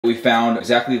We found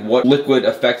exactly what liquid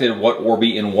affected what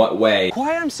Orbeez in what way.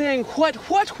 Why I'm saying what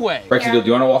way? Brex, do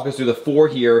you want to walk us through the 4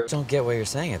 here? I don't get why you're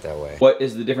saying it that way. What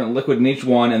is the different liquid in each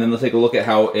one, and then let's take a look at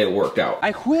how it worked out. I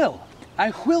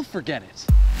will forget it.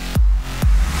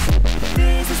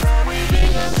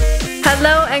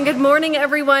 Hello and good morning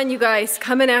everyone. You guys,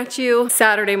 coming at you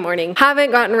Saturday morning. Haven't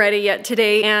gotten ready yet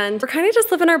today and we're kind of just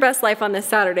living our best life on this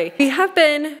Saturday. We have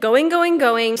been going.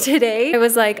 Today I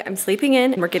was like, I'm sleeping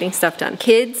in and we're getting stuff done.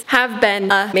 Kids have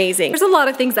been amazing. There's a lot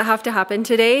of things that have to happen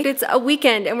today. It's a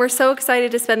weekend and we're so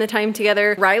excited to spend the time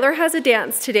together. Ryler has a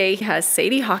dance today. He has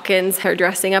Sadie Hawkins. They're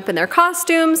dressing up in their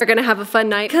costumes. We're gonna have a fun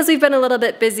night because we've been a little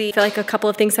bit busy. I feel like a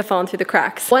couple of things have fallen through the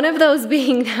cracks. One of those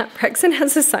being that Brexon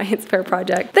has a science fair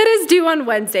project that is due on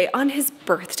Wednesday, on his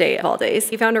birthday of all days.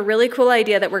 He found a really cool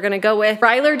idea that we're gonna go with.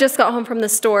 Ryler just got home from the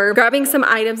store, grabbing some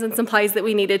items and supplies that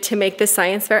we needed to make this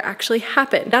science fair actually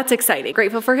happen. That's exciting.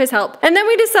 Grateful for his help. And then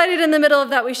we decided in the middle of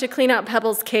that we should clean out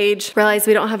Pebble's cage. Realized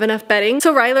we don't have enough bedding.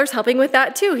 So Ryler's helping with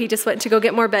that too. He just went to go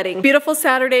get more bedding. Beautiful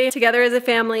Saturday together as a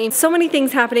family. So many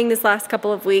things happening this last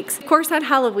couple of weeks. Of course, had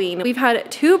Halloween. We've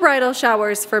had 2 bridal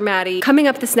showers for Maddie. Coming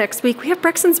up this next week, we have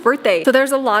Brexon's birthday. So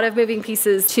there's a lot of moving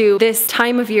pieces to this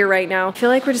time of year right now. I feel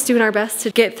like we're just doing our best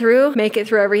to get through, make it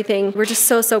through everything. We're just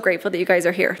so grateful that you guys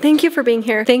are here. Thank you for being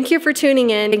here. Thank you for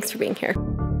tuning in. Thanks for being here.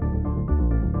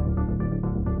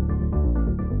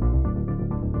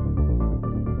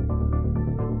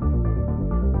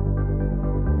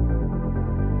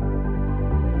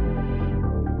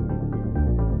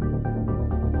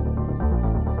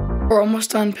 We're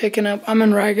almost done picking up. I'm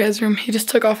in Ragaz's room. He just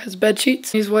took off his bed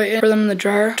sheets. He's waiting for them in the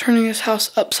dryer, turning his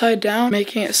house upside down,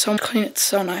 making it so clean. It's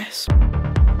so nice.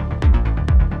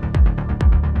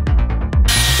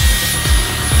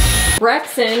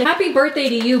 Brexon, happy birthday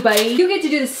to you, buddy. You get to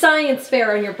do the science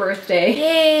fair on your birthday.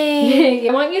 Yay!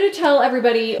 I want you to tell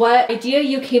everybody what idea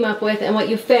you came up with and what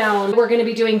you found we're gonna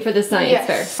be doing for the science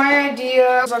fair. My idea,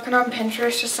 I was looking on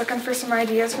Pinterest, just looking for some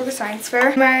ideas for the science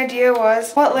fair. My idea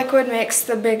was, what liquid makes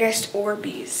the biggest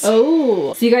Orbeez?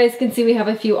 Oh, so you guys can see we have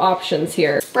a few options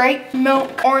here. Sprite,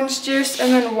 milk, orange juice,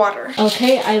 and then water.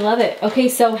 Okay, I love it. Okay,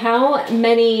 so how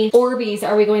many Orbeez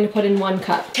are we going to put in 1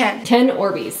 cup? 10. 10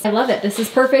 Orbeez. I love it. This is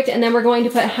perfect. And then we're going to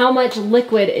put how much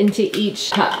liquid into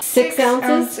each cup? 6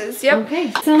 ounces? Yep.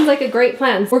 Okay, sounds like a great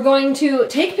plan. We're going to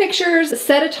take pictures,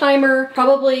 set a timer,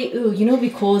 probably, ooh, you know what'd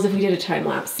be cool is if we did a time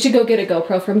lapse. We should go get a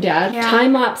GoPro from Dad. Yeah.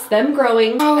 Time lapse them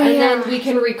growing, and then we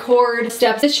can record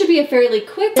steps. This should be a fairly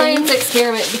quick science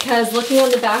experiment because looking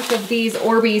on the back of these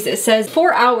Orbeez, it says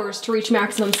 4 hours to reach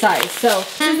maximum size. So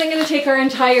this isn't gonna take our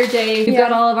entire day. We've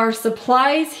got all of our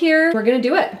supplies here. We're gonna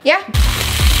do it. Yeah.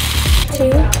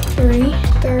 2, 3,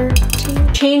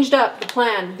 13. Changed up the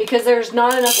plan because there's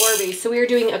not enough Orbeez, so we are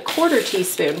doing a 1/4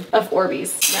 teaspoon of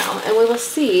Orbeez now, and we will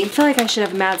see. I feel like I should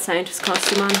have a mad scientist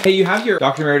costume on. Hey, you have your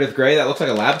Dr. Meredith Grey. That looks like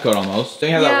a lab coat almost. Don't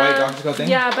you have that white doctor coat thing?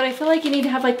 Yeah, but I feel like you need to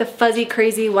have like the fuzzy,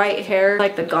 crazy white hair,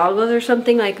 like the goggles or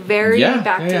something, like very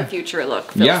Back to the Future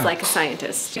look. Feels like a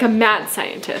scientist, like a mad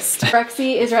scientist.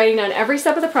 Brexy is writing down every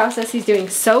step of the process. He's doing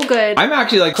so good. I'm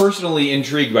actually like personally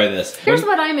intrigued by this. Here's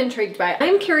what I'm intrigued by.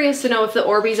 I'm curious to know if the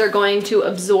Orbeez are going to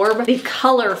absorb the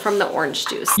color from the orange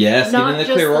juice. Yes, even the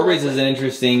clear Orbeez is an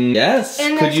interesting,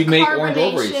 And could you make orange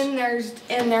Orbeez?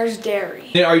 There's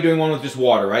dairy. Are you doing one with just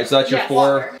water, right? So that's your 4.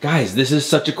 Water. Guys, this is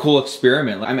such a cool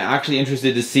experiment. I'm actually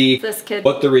interested to see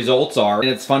what the results are. And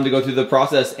it's fun to go through the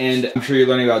process, and I'm sure you're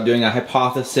learning about doing a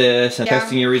hypothesis and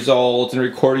testing your results and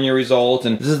recording your results.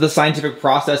 And this is the scientific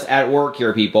process at work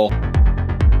here, people.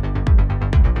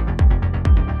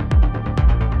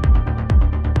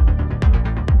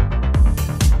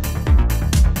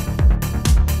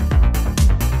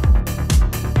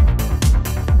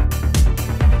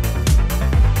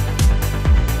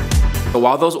 But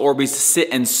while those Orbeez sit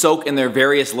and soak in their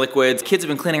various liquids, kids have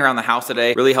been cleaning around the house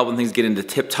today, really helping things get into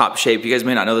tip-top shape. You guys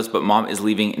may not know this, but Mom is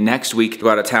leaving next week to go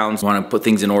out of town. So we want to put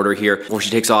things in order here before she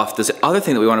takes off. This other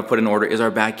thing that we want to put in order is our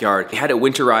backyard. We had it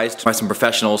winterized by some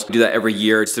professionals. We do that every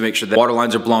year just to make sure that water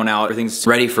lines are blown out, everything's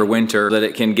ready for winter, so that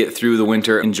it can get through the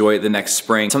winter, enjoy the next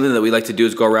spring. Something that we like to do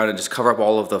is go around and just cover up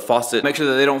all of the faucets, make sure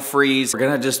that they don't freeze. We're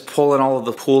gonna just pull in all of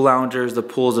the pool loungers. The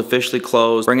pool is officially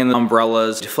closed. Bring in the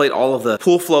umbrellas, deflate all of the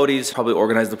pool floaties, probably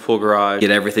organize the pool garage, get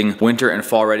everything winter and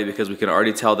fall ready because we can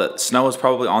already tell that snow is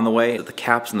probably on the way at the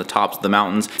caps and the tops of the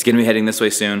mountains. It's gonna be heading this way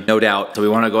soon, no doubt. So we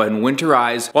wanna go ahead and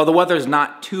winterize while the weather's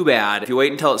not too bad. If you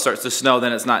wait until it starts to snow,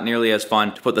 then it's not nearly as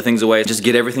fun to put the things away. Just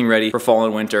get everything ready for fall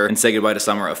and winter and say goodbye to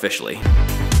summer officially.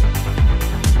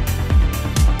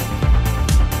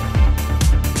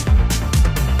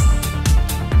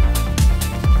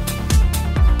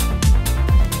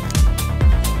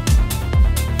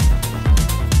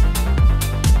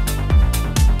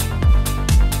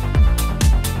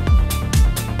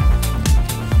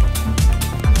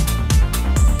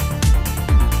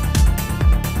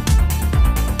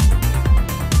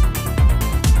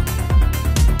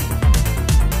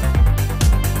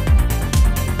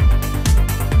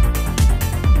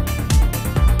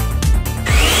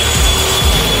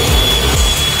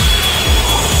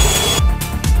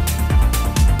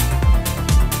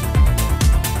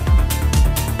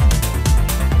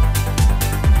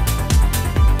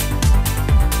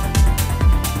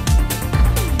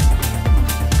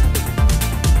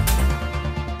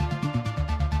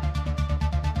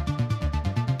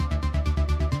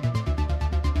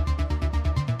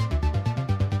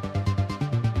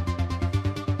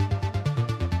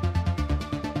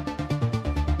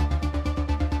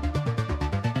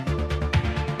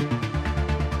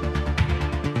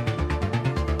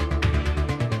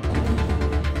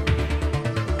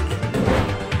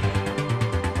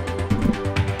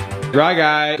 Dry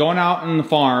guy going out on the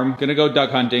farm, gonna go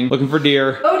duck hunting, looking for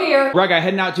deer. Oh dear. Dry guy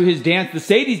heading out to his dance, the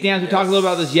Sadie's dance. We talked a little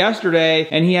about this yesterday,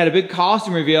 and he had a big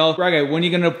costume reveal. Dry guy, when are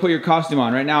you gonna put your costume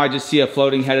on? Right now, I just see a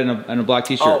floating head and a black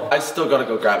t-shirt. Oh, I still gotta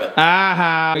go grab it.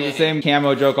 Aha, the same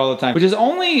camo joke all the time, which is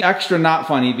only extra not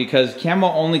funny because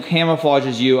camo only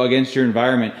camouflages you against your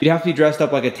environment. You'd have to be dressed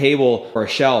up like a table or a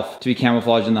shelf to be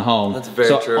camouflaged in the home. That's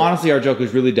very true. Honestly, our joke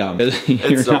is really dumb.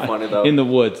 It's so funny though. In the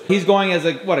woods. He's going as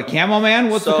what, a camo man?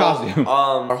 What's the costume?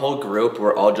 Our whole group,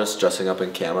 we're all just dressing up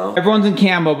in camo. Everyone's in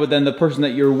camo, but then the person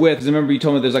that you're with, because remember you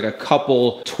told me there's like a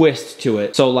couple twists to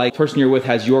it. So like, the person you're with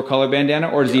has your color bandana,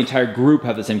 or does the entire group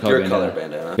have the same color bandana? Your color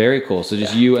bandana. Very cool. So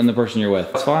just you and the person you're with.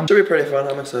 It's fun. Should be pretty fun.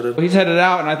 I'm excited. He's headed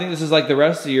out, and I think this is like the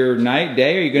rest of your night,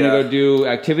 day. Are you gonna go do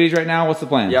activities right now? What's the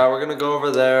plan? Yeah, we're gonna go over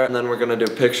there, and then we're gonna do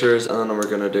pictures, and then we're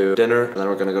gonna do dinner, and then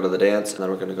we're gonna go to the dance, and then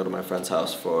we're gonna go to my friend's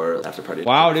house for an after party.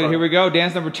 Wow, dude, here we go.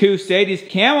 Dance number 2, Sadie's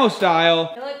camo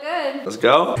style. You look good. Let's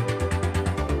go.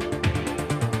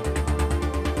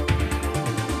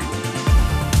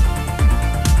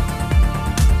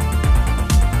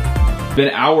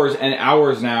 Been hours and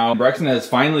hours now. Brexton has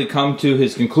finally come to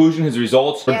his conclusion, his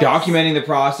results. We're documenting the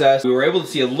process. We were able to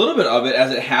see a little bit of it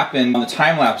as it happened on the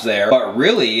time lapse there, but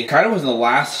really, kind of was in the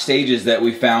last stages that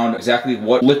we found exactly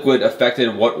what liquid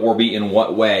affected what Orbeez in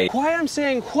what way. Why I'm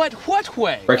saying what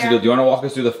way? Brexton, do you want to walk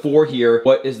us through the 4 here?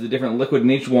 What is the different liquid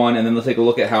in each one, and then let's take a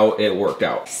look at how it worked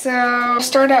out. So,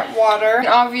 start at water. And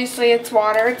obviously it's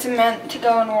water. It's meant to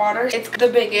go in water. It's the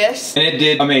biggest. And it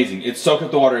did amazing. It soaked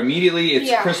up the water immediately.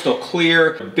 It's crystal clear.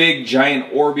 A big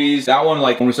giant Orbeez. That one,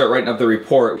 like when we start writing up the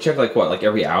report, we check like what, like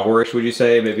every hour-ish, would you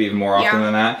say? Maybe even more often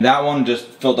than that. That one just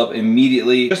filled up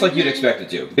immediately, just like you'd expect it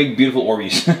to. Big, beautiful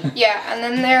Orbeez. Yeah, and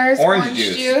then there's orange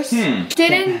juice.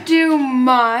 Didn't do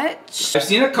much. I've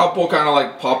seen a couple kind of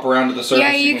like pop around to the surface.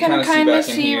 Yeah, you can kind of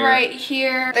see here. right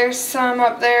here. There's some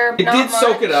up there, but it did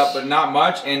soak it up, but not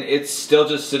much, and it's still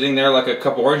just sitting there like a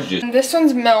cup of orange juice. And this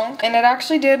one's milk, and it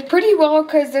actually did pretty well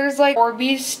because there's like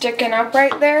Orbeez sticking up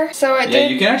right there. So it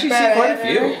did you can actually see quite a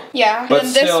few. Yeah, but and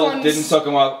still this didn't soak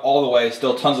them up all the way.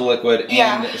 Still tons of liquid,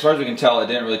 and as far as we can tell, it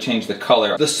didn't really change the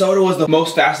color. The soda was the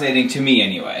most fascinating to me,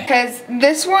 anyway. Because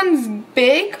this one's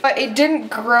big, but it didn't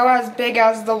grow as big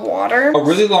as the water. A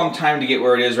really long time to get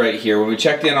where it is right here. When we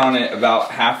checked in on it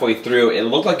about halfway through, it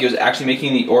looked like it was actually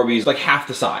making the Orbeez like half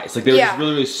the size. Like they were just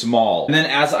really, really small. And then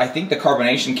as I think the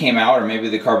carbonation came out, or maybe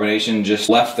the carbonation just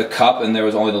left the cup and there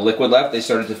was only the liquid left, they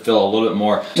started to fill a little bit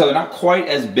more. So they're not quite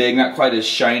as big, not quite as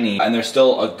shiny, and there's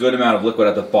still a good amount of liquid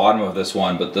at the bottom of this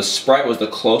one, but the Sprite was the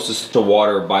closest to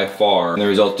water by far. And the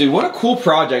result, dude, what a cool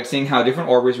project seeing how different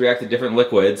Orbeez react to different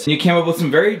liquids. And you came up with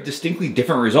some very distinctly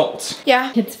different results.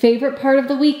 Yeah. Kids' favorite part of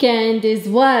the weekend is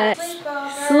what?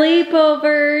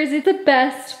 Sleepovers. It's the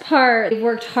best part. They've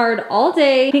worked hard all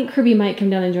day. I think Kirby might come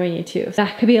down and join you too.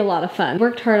 That could be a lot of fun.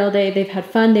 Worked hard all day. They've had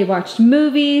fun. They watched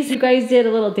movies. You guys did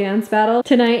a little dance battle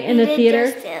tonight in the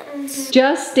theater.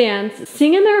 Just dance.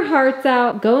 Singing their hearts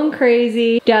out. Going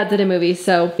crazy. Dad's at a movie,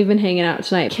 so we've been hanging out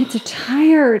tonight. Kids are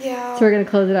tired. Yeah. So we're gonna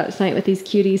close it out tonight with these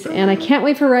cuties. And I can't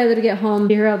wait for Ryler to get home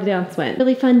to hear how the dance went.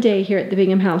 Really fun day here at the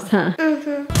Bingham house, huh?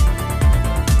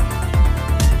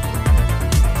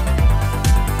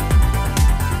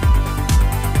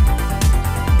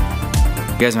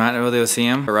 You guys might not be able to see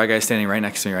him. The right guy's standing right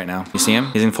next to me right now. You see him?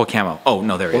 He's in full camo. Oh,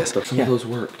 no, there he is. Some of those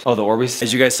worked. Oh, the Orbeez.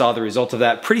 As you guys saw the result of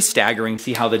that, pretty staggering.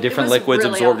 See how the different liquids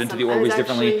really absorbed awesome. into the Orbeez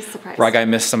differently. Surprised. Right guy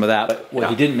missed some of that, but what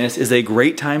he didn't miss is a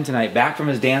great time tonight. Back from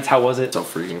his dance, how was it? So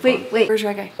freaking fun. Wait, where's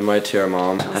Right Guy? I might to our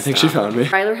mom. I think she found me.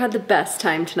 Ryler had the best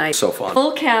time tonight. So fun.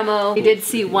 Full camo. We did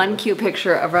see one cute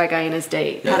picture of Right Guy and his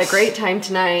date. Had a great time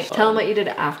tonight. Tell him what you did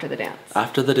after the dance.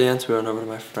 After the dance, we went over to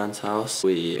my friend's house.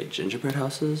 We ate gingerbread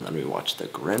houses, and we watched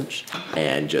The Grinch,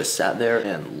 and just sat there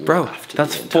and laughed.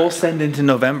 That's full send into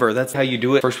November. That's how you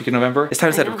do it first week of November. It's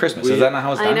time to set up Christmas. Is that not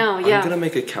how it's done? I know, yeah. I'm gonna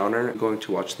make a counter. I'm going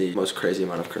to watch the most crazy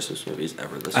amount of Christmas movies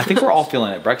ever this I think we're all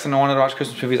feeling it. Brexton wanted to watch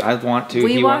Christmas movies. I want to.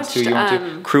 We he wants to. watched, You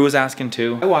want to. Crew was asking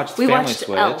to. I watched we Family watched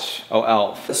Switch. Elf. Oh,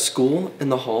 Elf. At school, in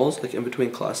the halls, like in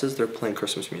between classes, they're playing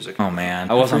Christmas music. Oh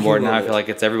man, I was on board. Now I feel like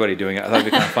it's everybody doing it. I thought it'd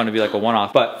be kind of fun to be like a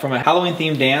one-off. But from a Halloween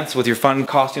themed dance with your fun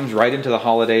costumes right into the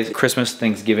holidays, Christmas,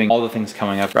 Thanksgiving, all the things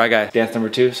coming up. Right, guy. Dance number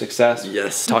 2, success.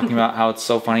 Yes. Talking about how it's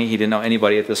so funny. He didn't know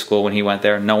anybody at this school when he went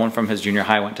there. No one from his junior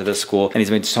high went to this school, and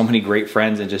he's made so many great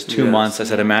friends in just 2 months. I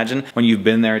said, imagine when you've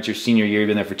been there. It's your senior year. You've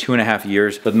been there for 2.5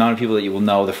 years. The amount of people that you will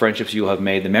know, the friendships you will have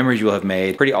made, the memories you will have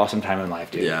made. Pretty awesome time in life,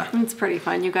 dude. Yeah. It's pretty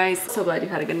fun, you guys. So glad you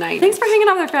had a good night. Thanks for hanging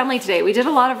out with our family today. We did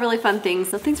a lot of really fun things,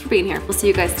 so thanks for being here. We'll see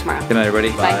you guys tomorrow. Good night,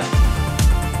 everybody. Bye.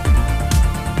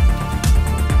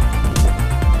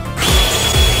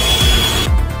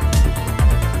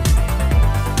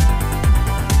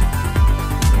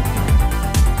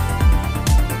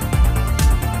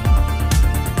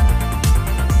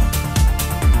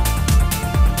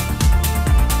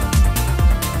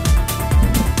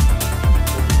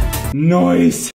 Nice.